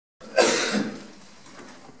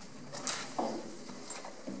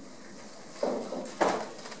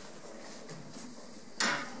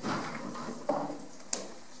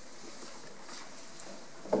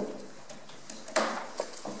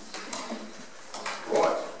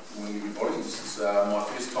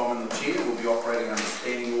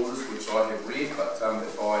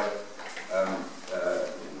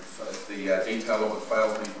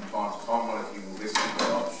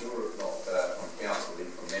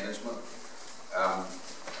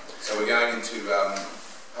going to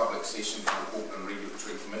public session for the Corporate and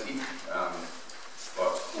Regulatory Committee. I'd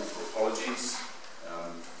like to call for apologies.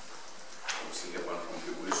 Obviously have one from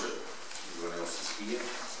Good Worship. Everyone else is here.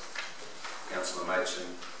 Councillor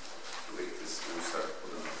Machin, directors, also put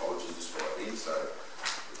an apology just right then, so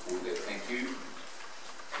record that. Thank you.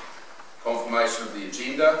 Confirmation of the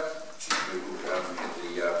agenda. We will have the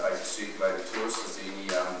paper circulated to us. Is there any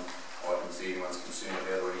items that anyone's concerned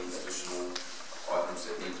about or any additional items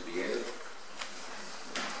that need to be added?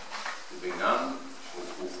 There will be none. We'll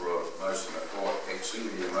call for a motion. Actually,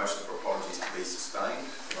 we need a motion for apologies to be sustained.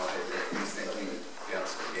 Can I have that, please? Thank you,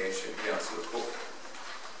 Councillor Gash and Councillor Cook.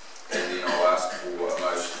 And then I'll ask for a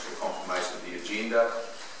motion for confirmation of the agenda.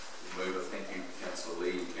 Mover, thank you, Councillor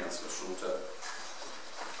Lee and Councillor Shorter.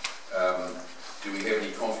 Do we have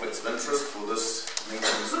any conflicts of interest for this meeting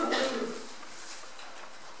this morning?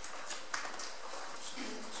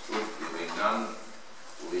 There being none,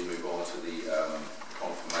 we'll then move on to the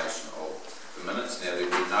confirmation of the minutes. Now, there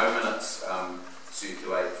will be no minutes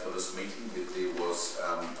circulated for this meeting, but there was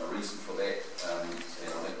a reason for that, and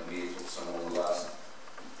I think the Mayor took some on the last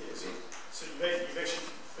event. So you've actually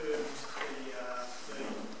confirmed the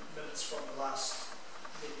minutes from the last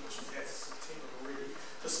meeting, which was the 8th of September already.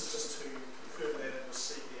 This is just to confirm that and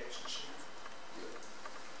receive the action sheet. Yep.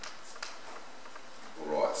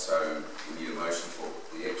 Alright, so we need a motion for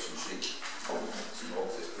the action sheet. Is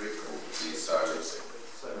that correct? Or yes,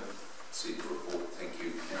 so see the report. Thank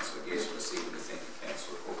you, Councillor Gash. Received it. Thank you,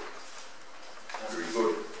 Councillor Cook. Very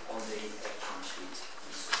good. On the action sheet,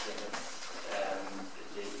 Mr. Chairman,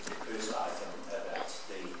 the first item about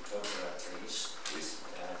the Tokoroa trees. Yes.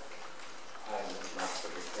 I would like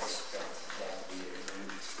to request that be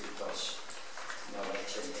removed because no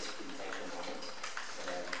action has been taken on it.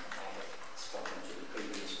 I have spoken to the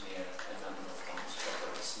previous mayor a number of times, but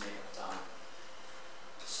there was never time.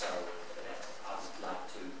 So I would like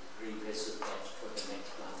to revisit that for the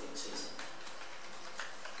next planting season.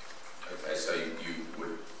 Okay, so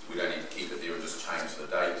we don't need to keep it there and just change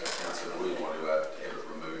the date. Councillor, we want to have it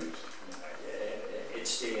removed.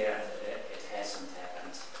 It's there. It hasn't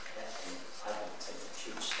happened. And I don't think it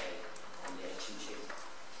should stay on the action sheet.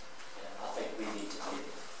 I think we need to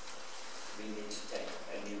take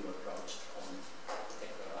a new approach on the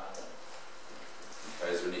particular item. Okay,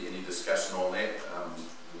 is there any discussion on that?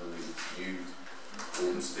 New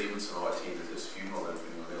Gordon Stevenson, I attended his funeral, and if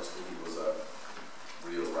anyone else did, he was a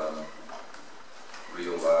real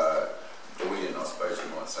doyen, I suppose you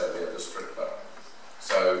might say, of our district. But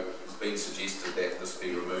so it's been suggested that this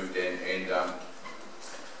be removed and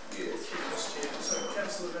yeah. So,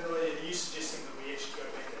 Councillor Van Ooyen, are you suggesting that we actually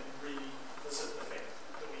go back and revisit the fact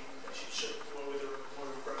that we actually should, or whether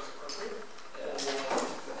more grows appropriate?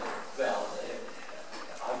 Well,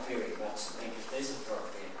 I very much think it is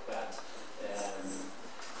appropriate, but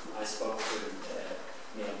I spoke to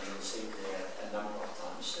Mayor Nielsen there a number of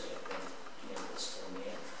times when Mayor was still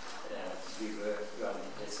there. We were going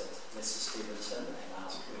to visit Mrs. Stevenson and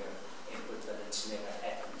ask for her input, but it's never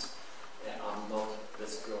happened. I'm not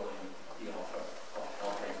withdrawing the offer of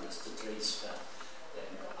helping Mr. Dries, but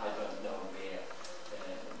I don't know where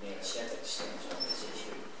Mayor Shepherd stands on this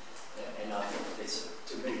issue. And I think it is,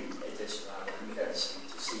 to me, it is rather embarrassing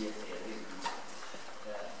to see it there.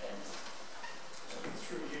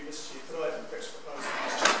 Through you, Mr. Chair, could I perhaps propose a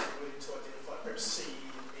question to identify perhaps CE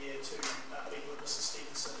and Mayor to meet with Mrs.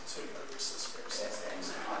 Stevenson to address this perhaps?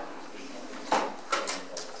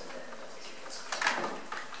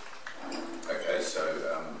 Okay, so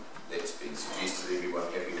that's been suggested. Everyone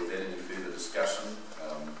happy with that? Any further discussion?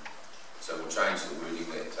 So we'll change the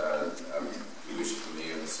wording that we wish the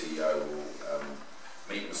Mayor and the CEO will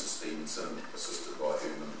meet Mrs. Stevenson, assisted by